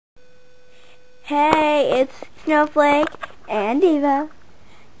Hey, it's Snowflake and Diva,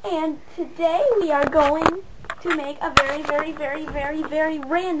 and today we are going to make a very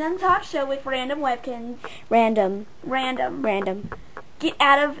random talk show with random webkins. Random. Get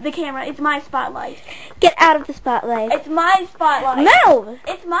out of the camera. It's my spotlight. Get out of the spotlight. It's my spotlight. No!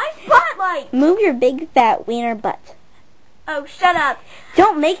 It's my spotlight! Move your big fat wiener butt. Oh, shut up.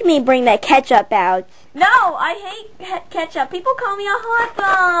 Don't make me bring that ketchup out. No, I hate ketchup. People call me a hot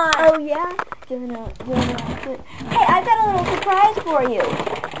dog. Oh, yeah? Hey, I've got a little surprise for you.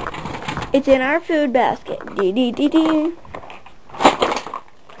 It's in our food basket. Dee-dee-dee-dee.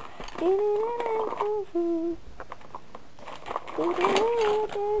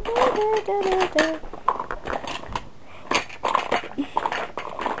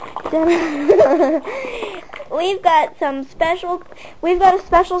 We've got a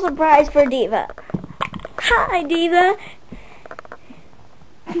special surprise for Diva. Hi, Diva.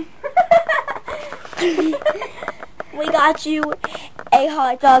 We got you a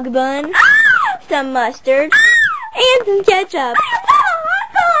hot dog bun, some mustard, and some ketchup.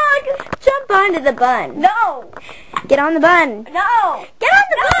 Hot dog! Jump onto the bun. No! Get on the bun. No! Get on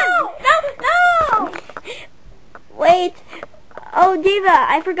the bun! No! Wait. Oh, Diva,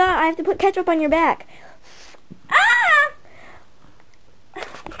 I forgot. I have to put ketchup on your back. Ah!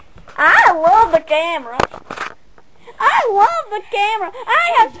 I love the camera.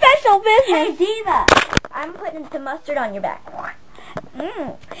 I have special business. Hey, Diva, I'm putting some mustard on your back.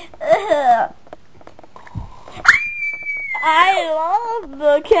 I love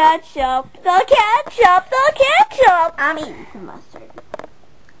the ketchup. I'm eating some mustard.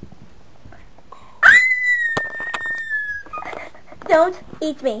 Don't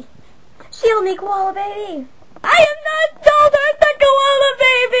eat me. Shield me, koala baby. I am not Dalton the koala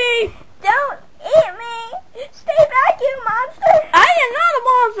baby. Don't eat me. Stay back, you monster. I am not a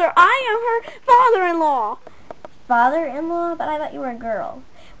monster. I am her father-in-law. Father-in-law? But I thought you were a girl.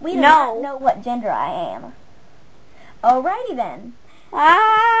 We do not know what gender I am. Alrighty then.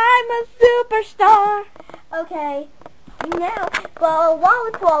 I'm a superstar. Okay. Now, well, while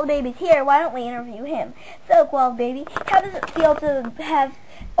the koala baby's here, why don't we interview him? So, koala baby, how does it feel to have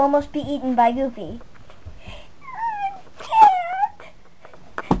almost be eaten by Goofy? I'm scared.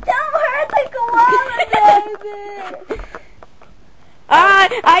 Don't hurt the koala baby.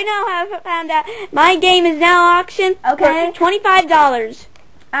 I now have found out. My game is now auctioned for $25.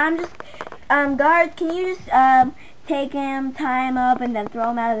 I'm just, guards, can you just, take him, tie him up, and then throw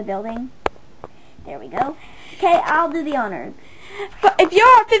him out of the building? There we go. Okay, I'll do the honors. If you're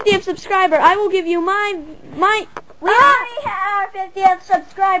our 50th subscriber, I will give you my... We already have our 50th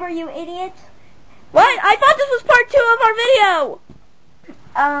subscriber, you idiot. What? I thought this was part 2 of our video.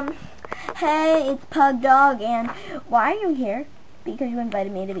 Hey, it's Pug Dog, and why are you here? Because you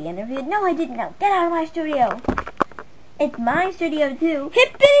invited me to be interviewed? No, I didn't know. Get out of my studio. It's my studio, too.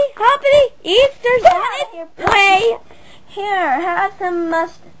 Hippity, hoppity, Easter's on its way. Here, have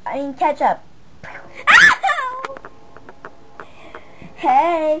some ketchup. Ow!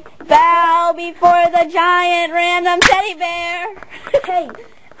 Hey, bow before the giant random teddy bear. Hey,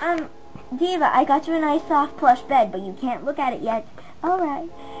 Diva, I got you a nice soft plush bed, but you can't look at it yet. Alright.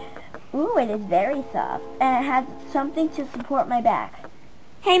 Ooh, it is very soft, and it has something to support my back.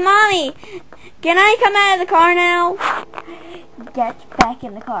 Hey, Mommy, can I come out of the car now? Get back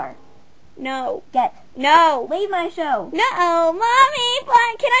in the car. No. No. Leave my show. No, Mommy,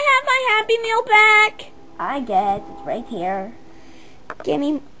 can I have my Happy Meal back? I guess. It's right here.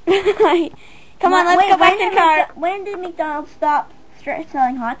 Gimme. Come on, let's go back to the car. When did McDonald's stop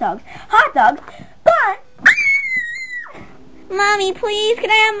selling hot dogs? Hot dogs? But... Mommy, please, can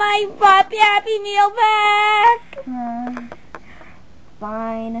I have my Happy Meal back?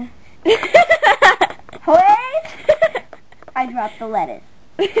 Fine. Wait! I dropped the lettuce.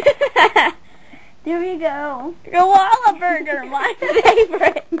 There we go. Koala burger, my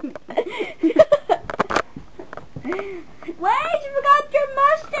favorite. Wait, you forgot your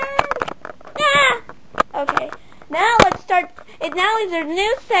mustard. Ah! Okay, now let's start. Now is a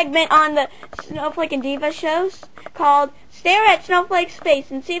new segment on the Snowflake and Diva shows called Stare at Snowflake's Face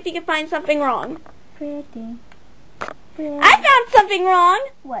and see if you can find something wrong. Pretty. I found something wrong.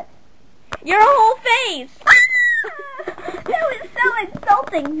 What? Your whole face. That was so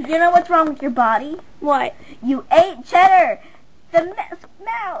insulting. You know what's wrong with your body? What? You ate cheddar. The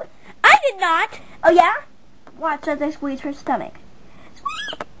mouse. I did not. Oh, yeah? Watch as I squeeze her stomach.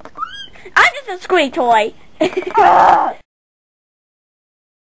 I'm just a squeak toy.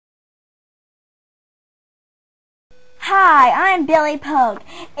 Hi, I'm Billy Pogue,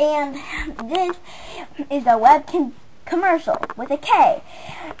 and this is a webcam commercial with a K.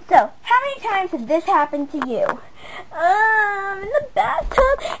 So, how many times times has this happened to you? In the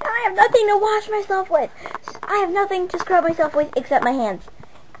bathtub, and I have nothing to wash myself with. I have nothing to scrub myself with except my hands.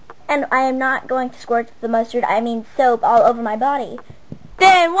 And I am not going to squirt soap all over my body.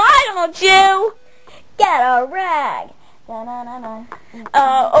 Then why don't you get a rag? A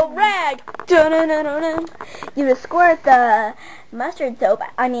rag. You just squirt the soap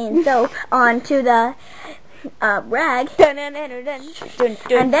onto the rag, and then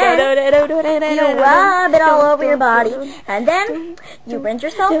you rub it all over your body, and then you rinse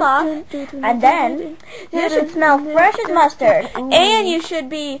yourself off, and then you should smell fresh as mustard, and you should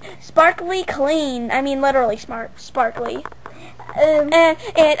be sparkly clean. Literally sparkly. And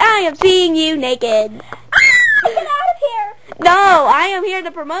I am seeing you naked. Get out of here! No, I am here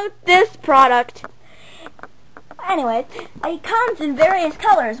to promote this product. Anyways, it comes in various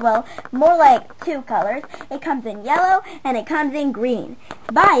colors. Well, more like 2 colors. It comes in yellow and it comes in green.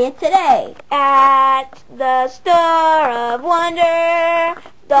 Buy it today at the Store of Wonder,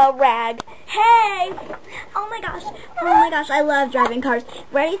 the rag. Hey! Oh my gosh, I love driving cars.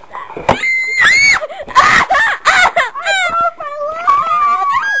 Ready?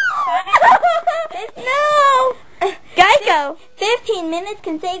 No! Geico! 15 minutes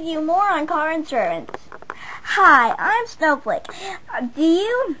can save you more on car insurance. Hi, I'm Snowflake. Are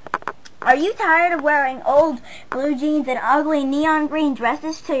you tired of wearing old blue jeans and ugly neon green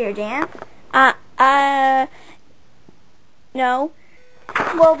dresses to your dance? No.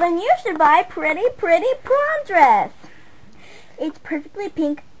 Well, then you should buy Pretty Prom Dress. It's perfectly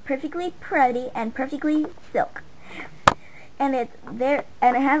pink, perfectly pretty, and perfectly silk. And it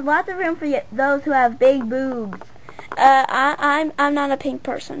has lots of room for those who have big boobs. I'm not a pink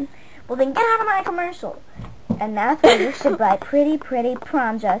person. Well, then get out of my commercial. And that's why you should buy Pretty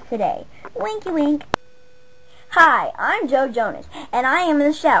Prom Dress today. Winky wink. Hi, I'm Joe Jonas, and I am in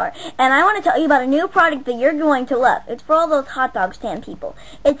the shower, and I want to tell you about a new product that you're going to love. It's for all those hot dog stand people.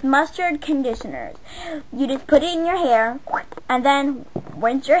 It's mustard conditioners. You just put it in your hair, and then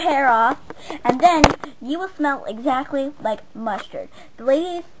rinse your hair off, and then you will smell exactly like mustard. The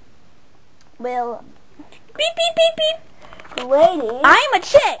ladies will... Beep, beep, beep, beep. The ladies... I'm a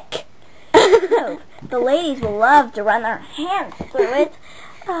chick! The ladies will love to run their hands through it.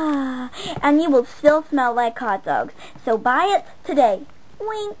 And you will still smell like hot dogs. So buy it today.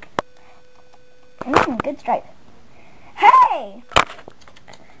 Wink. Good stripe. Hey!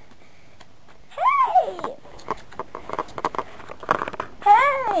 Hey!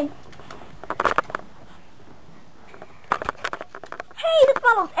 Hey! Hey, this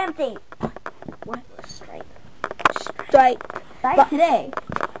bottle's empty. What was stripe? Stripe. Buy it today.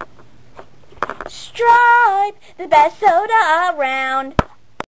 Stripe, the best soda around.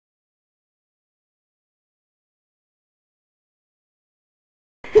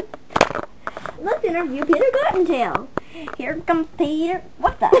 Let's interview Peter Cottontail. Here comes Peter.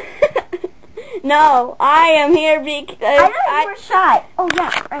 What the? No, I am here because... I know you were shy. Oh,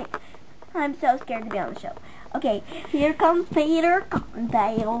 yeah, right. I'm so scared to be on the show. Okay, here comes Peter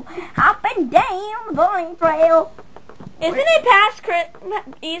Cottontail, hopping down the vine trail. Isn't it past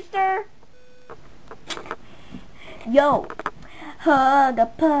Easter? Yo, hug a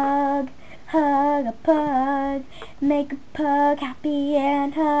pug, make a pug happy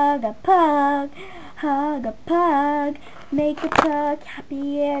and hug a pug, make a pug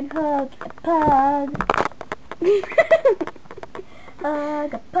happy and hug a pug.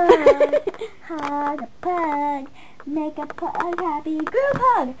 Hug a pug, make a pug happy, group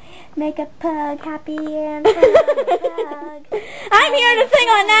hug, make a pug happy and hug a pug. I'm here to sing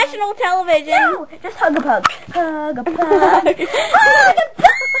on national television. No, just hug a pug. Hug a pug. Hug a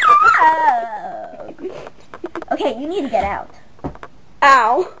pug. Okay, you need to get out.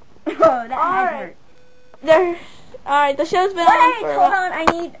 Ow. Oh, that hurt. Alright, the show's been on for a while. Hold on, I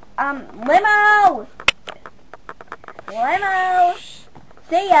need, limo. Limo.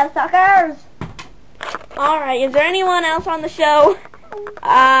 See ya, suckers. Alright, is there anyone else on the show?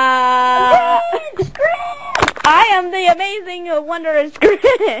 Grinch! I am the amazing, wondrous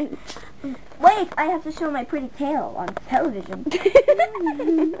Grinch. Wait, I have to show my pretty tail on television.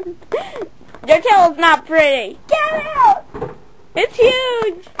 Your tail is not pretty. Get out! It's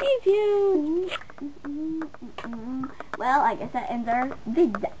huge. He's huge. Well, I guess that ends our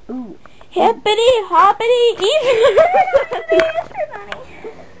video. Ooh. Hippity hoppity Easter.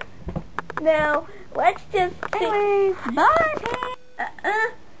 Now, let's just... Anyways, bye.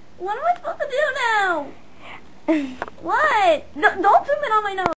 What am I supposed to do now? What? Don't zoom in on my nose.